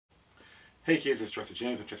Hey kids, it's Jurassic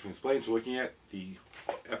James. I'm Jurassic Explains. We're looking at the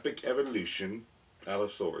Epic Evolution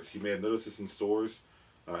Allosaurus. You may have noticed this in stores.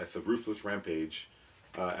 It's a Ruthless Rampage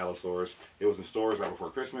Allosaurus. It was in stores right before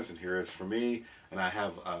Christmas, and here it is for me. And I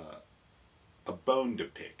have a bone to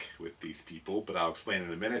pick with these people, but I'll explain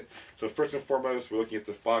in a minute. So first and foremost, we're looking at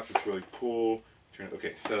this box. It's really cool.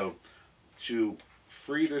 Okay, so to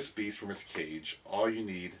free this beast from its cage, all you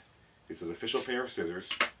need is an official pair of scissors.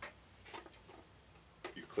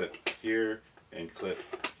 You clip here and clip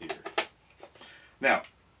here. Now,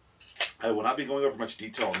 I will not be going over much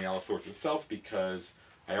detail on the Allosaurus itself because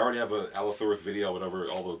I already have an Allosaurus video with over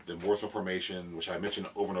all the morph information, which I mentioned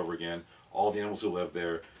over and over again, all the animals who live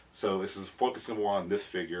there. So this is focusing more on this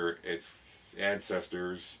figure, its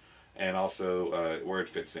ancestors, and also where it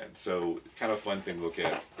fits in. So kind of a fun thing to look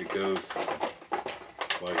at. It goes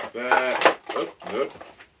like that. Oh, nope.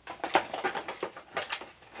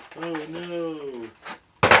 Oh no.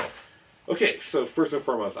 Okay, so first and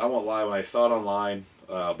foremost, I won't lie, when I saw it online,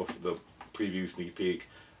 before the preview sneak peek,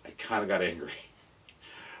 I kind of got angry.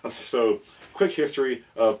 So, quick history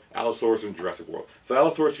of Allosaurus in Jurassic World. So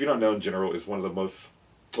Allosaurus, if you don't know in general, is one of the most,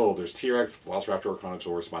 well, there's T-Rex, Velociraptor,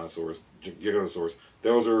 Carnotaurus, Spinosaurus, Giganosaurus.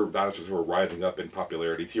 Those are dinosaurs who are rising up in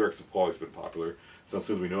popularity. T-Rex have always been popular, so as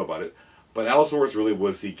soon as we know about it. But Allosaurus really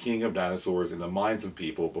was the king of dinosaurs in the minds of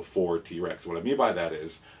people before T-Rex. What I mean by that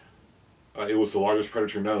is, it was the largest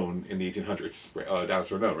predator known in the 1800s,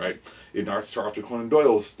 dinosaur known, right? In Arthur Conan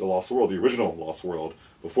Doyle's The Lost World, the original Lost World,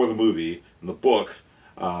 before the movie, and the book,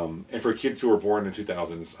 and for kids who were born in the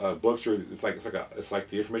 2000s, books are, it's like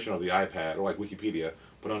the information on the iPad, or like Wikipedia,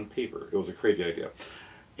 but on paper. It was a crazy idea.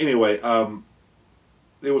 Anyway,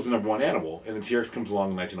 it was the #1 animal, and the T-Rex comes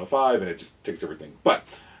along in 1905, and it just takes everything. But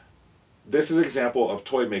this is an example of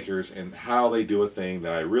toy makers and how they do a thing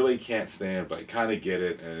that I really can't stand, but I kind of get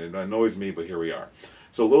it, and it annoys me, but here we are.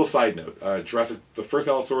 So a little side note, the first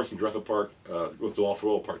Allosaurus in Jurassic Park was The Lost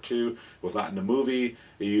World Part 2, was not in the movie.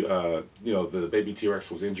 The baby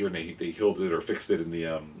T-Rex was injured, and they healed it or fixed it in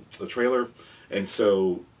the trailer. And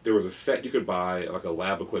so there was a set you could buy, like a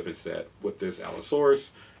lab equipment set with this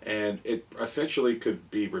Allosaurus, and it essentially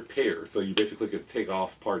could be repaired. So you basically could take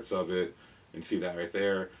off parts of it, and see that right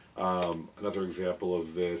there. Another example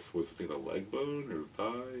of this was, I think, the leg bone or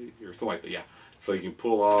thigh or something like that. Yeah, so you can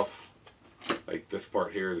pull off like this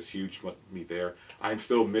part here, this huge meat there. I'm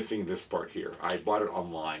still missing this part here. I bought it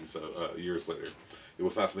online, so years later. It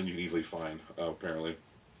was not something you can easily find, apparently.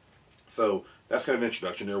 So that's kind of an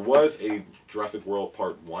introduction. There was a Jurassic World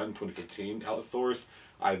Part 1, 2015 Allosaurus.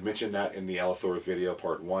 I mentioned that in the Allosaurus video,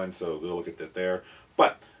 Part 1, so we'll look at that there.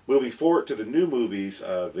 But moving forward to the new movies,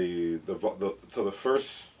 so the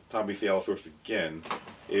first time we see Allosaurus again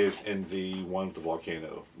is in the one with the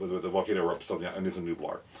volcano, where the volcano erupts something out, and there's a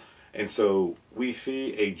nublar. And so we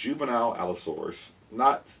see a juvenile Allosaurus,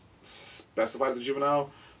 not specified as a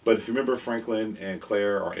juvenile, but if you remember, Franklin and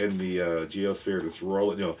Claire are in the geosphere, this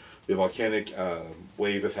roll, the volcanic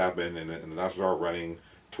wave has happened, and the dinosaurs are running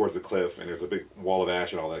towards the cliff, and there's a big wall of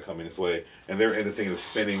ash and all that coming this way, and they're in the thing that's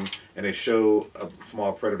spinning, and they show a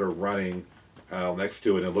small predator running next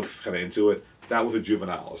to it, and it looks kind of into it. That was a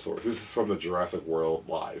juvenile Allosaurus. This is from the Jurassic World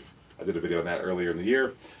Live. I did a video on that earlier in the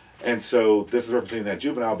year. And so this is representing that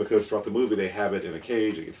juvenile because throughout the movie they have it in a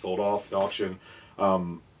cage. It gets sold off at the auction.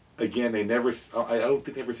 Again, I don't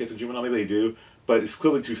think they ever say it's a juvenile. Maybe they do. But it's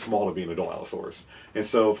clearly too small to be an adult Allosaurus. And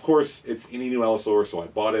so, of course, it's any new Allosaurus, so I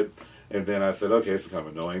bought it. And then I said, okay, this is kind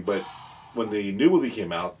of annoying. But when the new movie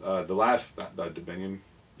came out, the last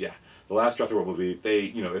Jurassic World movie,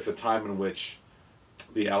 it's a time in which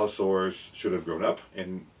the Allosaurus should have grown up,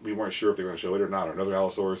 and we weren't sure if they were going to show it or not, or another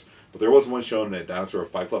Allosaurus, but there was one shown at Dinosaur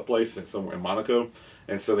Fight Club place somewhere in Monaco,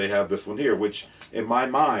 and so they have this one here, which in my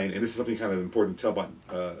mind, and this is something kind of important to tell about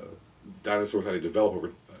dinosaurs, how they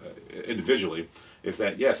develop individually, is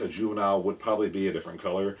that yes, a juvenile would probably be a different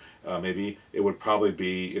color. Maybe it would probably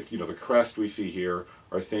be, the crest we see here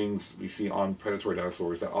are things we see on predatory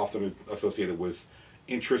dinosaurs that often are associated with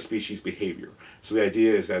intraspecies behavior. So the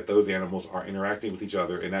idea is that those animals are interacting with each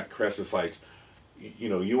other, and that crest is like,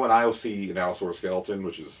 you and I will see an Allosaurus skeleton,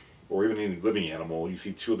 or even any living animal, you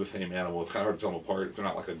see two of the same animal. It's kind of hard to tell them apart if they're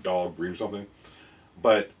not like a dog breed or something.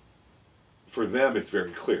 But for them, it's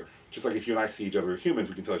very clear. Just like if you and I see each other as humans,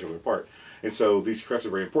 we can tell each other apart. And so these crests are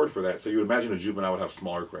very important for that. So you would imagine a juvenile would have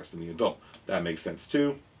smaller crests than the adult. That makes sense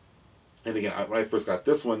too. And again, when I first got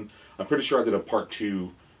this one, I'm pretty sure I did a part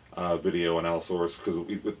 2 video on Allosaurus, because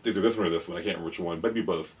either this one or this one, I can't remember which one, maybe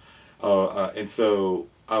both. And so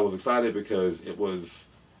I was excited because it was,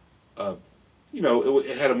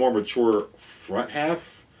 it had a more mature front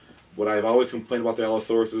half. What I've always complained about the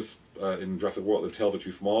Allosaurus is in Jurassic World, the tails are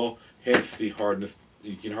too small, hence the hardness.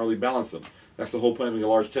 You can hardly balance them. That's the whole point of having a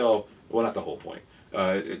large tail. Well, not the whole point.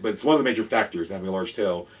 But it's one of the major factors, having a large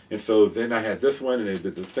tail. And so then I had this one, and it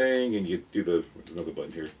did the thing, and you do the, another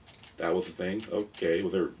button here. That was the thing. Okay,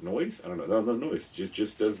 was there noise? I don't know. No noise.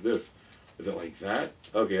 Just does this. Is it like that?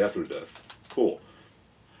 Okay, that's what it does. Cool.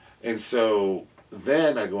 And so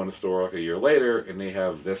then I go in the store like a year later, and they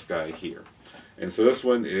have this guy here. And so this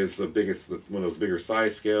one is the biggest, one of those bigger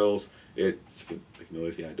size scales. It, does it make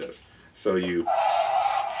noise? Yeah, it does. So you,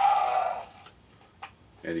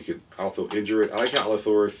 and you can also injure it. I like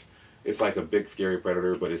Allosaurus. It's like a big scary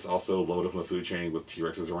predator, but it's also low up in the food chain with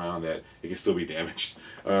T-Rexes around that it can still be damaged.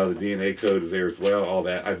 The DNA code is there as well, all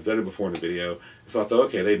that. I've done it before in the video. So I thought,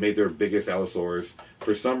 okay, they made their biggest Allosaurus.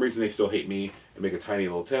 For some reason, they still hate me and make a tiny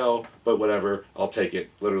little tail, but whatever, I'll take it.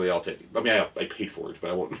 Literally, I'll take it. I mean, I paid for it, but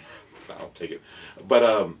I won't. I'll take it. But,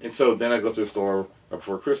 and so then I go to the store right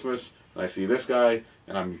before Christmas, and I see this guy,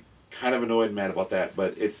 and I'm kind of annoyed and mad about that,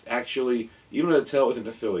 but it's actually, even though the tail isn't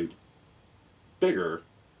necessarily bigger,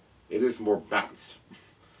 it is more balanced.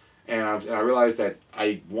 And I realize that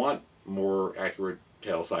I want more accurate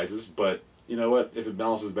tail sizes, but you know what? If it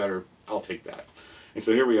balances better, I'll take that. And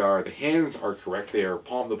so here we are. The hands are correct. They are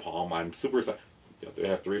palm to palm. I'm super excited. You know, they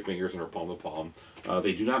have 3 fingers and are palm to palm.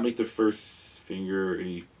 They do not make the first finger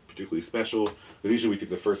any particularly special. But usually we think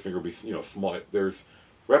the first finger will be, you know, small. There's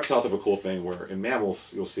reptiles have a cool thing where in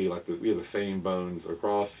mammals you'll see like we have the same bones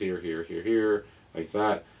across here, like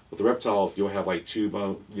that. With the reptiles, you'll have like 2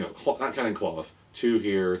 bones, you know, not counting claws, 2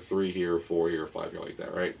 here, 3 here, 4 here, 5 here, like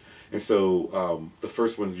that, right? And so the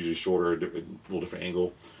first one's usually shorter, a little different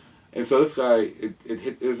angle. And so this guy,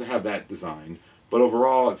 it doesn't have that design. But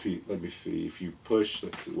overall, if you, let me see, if you push,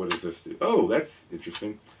 let's see, what does this do? Oh, that's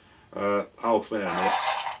interesting. I'll explain that in a minute.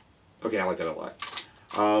 Okay, I like that a lot.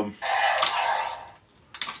 So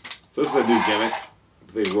this is a new gimmick.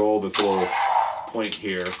 They roll this little point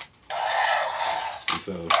here. And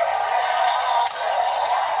so,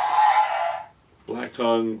 black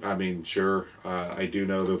tongue, I mean, sure. I do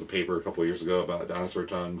know there was a paper a couple of years ago about dinosaur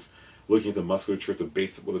tongues, looking at the musculature at the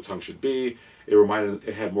base of what the tongue should be.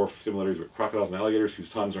 It had more similarities with crocodiles and alligators, whose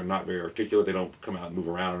tongues are not very articulate. They don't come out and move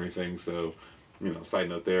around or anything. So, you know, side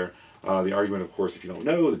note there. The argument, of course, if you don't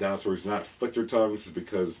know, the dinosaurs do not flick their tongues is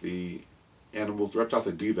because the animals, the reptiles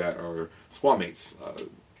that do that are squamates,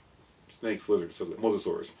 snakes, lizards, so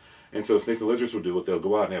mosasaurs. And so snakes and lizards will do what they'll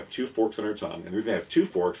go out and have 2 forks on their tongue. And the reason they have 2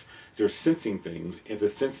 forks, they're sensing things. If the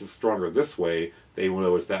sense is stronger this way, they will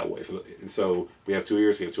know it's that way. So, and so we have 2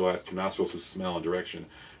 ears, we have 2 eyes, 2 nostrils with smell and direction.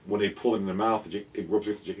 When they pull it in the mouth, it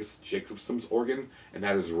represents Jacobson's organ, and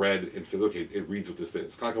that is red and says, okay, it reads what this is.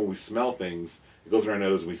 It's kind of like when we smell things, it goes in our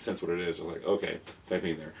nose and we sense what it is. So like, okay, same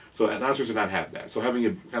thing there. So dinosaurs do not have that. So having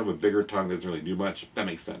a kind of a bigger tongue that doesn't really do much, that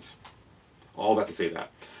makes sense. All that to say that.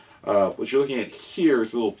 What you're looking at here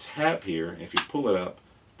is a little tab here, and if you pull it up,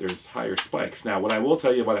 there's higher spikes. Now, what I will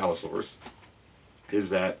tell you about Allosaurus is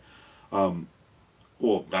that,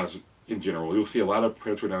 well, dinosaurs in general, you'll see a lot of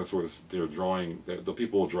predatory dinosaurs. They're drawing. The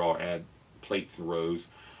people will draw, add plates and rows.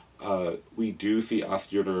 We do see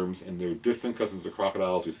osteoderms, and they're distant cousins of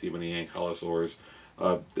crocodiles. We see them in the ankylosaurs.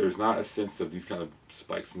 There's not a sense of these kind of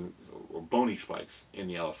spikes or bony spikes in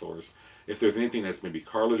the Allosaurus. If there's anything that's maybe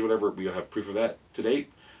cartilage or whatever, we don't have proof of that to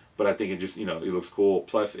date. But I think it just, you know, it looks cool.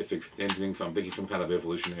 Plus, it's extending, so I'm thinking some kind of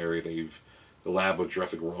evolutionary. The lab of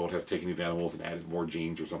Jurassic World have taken these animals and added more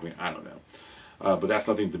genes or something. I don't know. But that's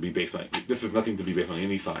nothing to be based on. This is nothing to be based on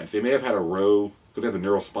any science. They may have had a row, because they have the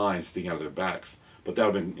neural spine sticking out of their backs, but that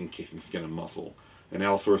would have been encased in skin and muscle. And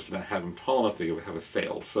Allosaurus did not have them tall enough to have a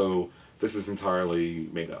sail. So this is entirely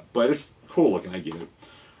made up. But it's cool looking, I get it.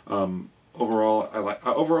 Overall,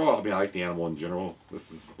 I mean, I like the animal in general.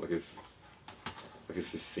 This is like it's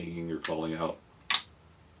just singing or calling out.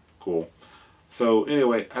 Cool. So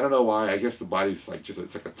anyway, I don't know why. I guess the body's like it's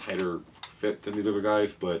like a tighter fit than these other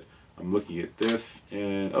guys. But I'm looking at this,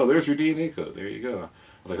 and oh, there's your DNA code. There you go.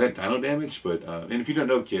 I was like, that dino damage. But and if you don't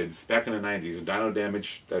know, kids, back in the '90s, the dino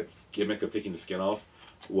damage, that gimmick of taking the skin off,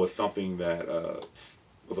 was something that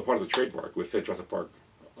was a part of the trademark, which set Jurassic Park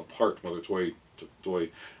apart from other toy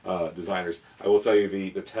designers. I will tell you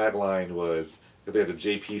the tagline was that they had the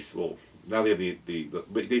JP. Well, now they have they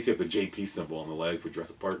have the JP symbol on the leg for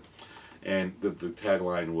Jurassic Park, and the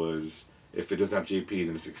tagline was, if it doesn't have JP,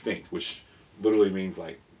 then it's extinct, which literally means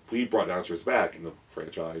like we brought dinosaurs back in the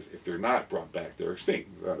franchise. If they're not brought back, they're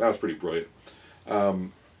extinct. That was pretty brilliant.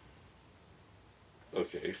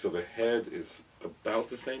 Okay, so the head is about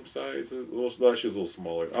the same size. Actually, a little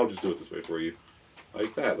smaller. I'll just do it this way for you,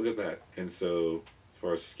 like that. Look at that. And so, as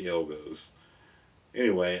far as scale goes,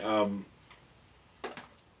 anyway,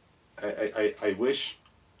 I wish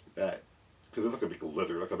that, because it looks like a big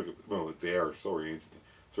lizard, like a big, well, they are saurians,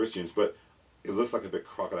 but it looks like a big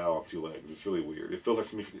crocodile on two legs. It's really weird. It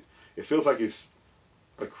feels like it's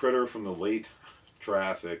a critter from the late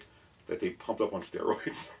Jurassic that they pumped up on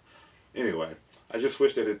steroids. Anyway, I just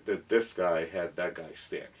wish that this guy had that guy's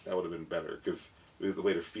stance. That would have been better, because the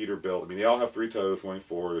way their feet are built. I mean, they all have 3 toes going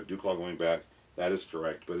forward, a dew claw going back. That is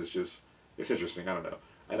correct, but it's interesting. I don't know.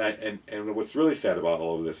 And what's really sad about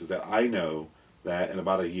all of this is that I know that in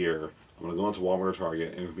about a year I'm going to go into Walmart or Target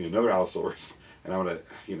and there'll be another Allosaurus, and I'm going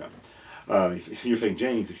to, you're saying,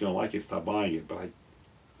 James, if you don't like it, stop buying it. But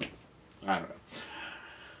I don't know.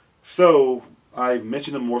 So I've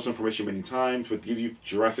mentioned the Morse information many times, but to give you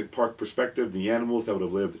Jurassic Park perspective, the animals that would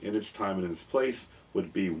have lived in its time and in its place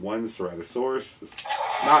would be one Ceratosaurus,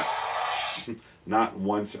 not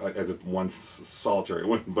one as one solitary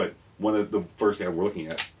one, but one of the first that we're looking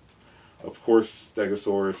at. Of course,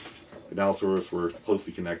 Stegosaurus and Allosaurus were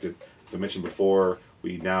closely connected. As I mentioned before,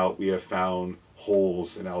 we have found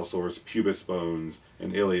holes in Allosaurus, pubis bones,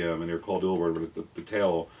 and ilium, and they're called illward, but the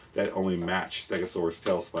tail that only match Stegosaurus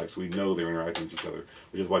tail spikes. So we know they're interacting with each other,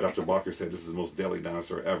 which is why Dr. Blocker said this is the most deadly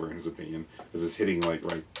dinosaur ever, in his opinion, because it's hitting like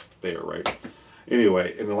right there, right?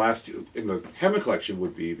 Anyway, in the Hammond collection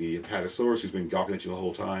would be the Apatosaurus, who's been gawking at you the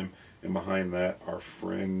whole time, and behind that, our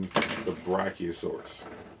friend, the Brachiosaurus.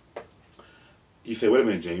 You say, wait a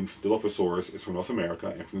minute, James, Dilophosaurus is from North America,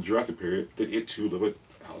 and from the Jurassic period, did it too live with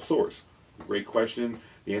Allosaurus? Great question.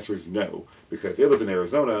 The answer is no, because they lived in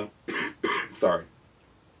Arizona. Sorry,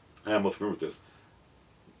 I almost remembered this.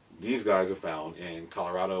 These guys are found in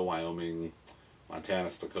Colorado, Wyoming, Montana,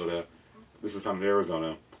 South Dakota. This is found in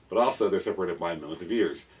Arizona, but also they're separated by millions of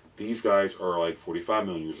years. These guys are like 45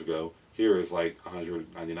 million years ago. Here is like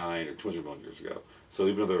 199 or 200 million years ago. So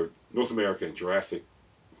even though they're North America and Jurassic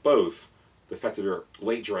both, the fact that they're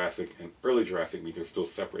late Jurassic and early Jurassic means they're still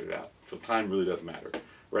separated out. So time really does matter,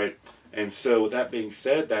 right? And so with that being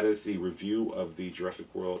said, that is the review of the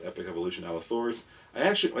Jurassic World Epic Evolution Allosaurus. I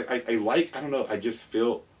actually, I don't know, I just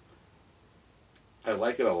feel, I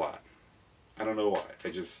like it a lot. I don't know why. I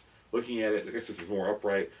just, looking at it, I guess this is more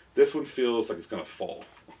upright. This one feels like it's going to fall.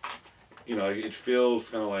 You know, it feels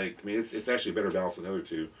kind of like, I mean, it's actually better balanced than the other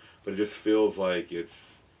two, but it just feels like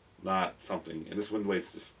it's not something. And this one, the way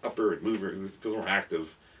it's just upper and mover, it feels more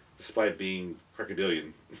active, despite being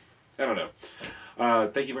crocodilian. I don't know.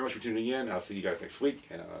 Thank you very much for tuning in. I'll see you guys next week.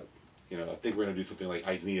 And, I think we're going to do something like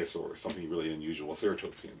Dinosaur, something really unusual,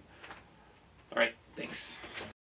 Ceratopsian. All right, thanks.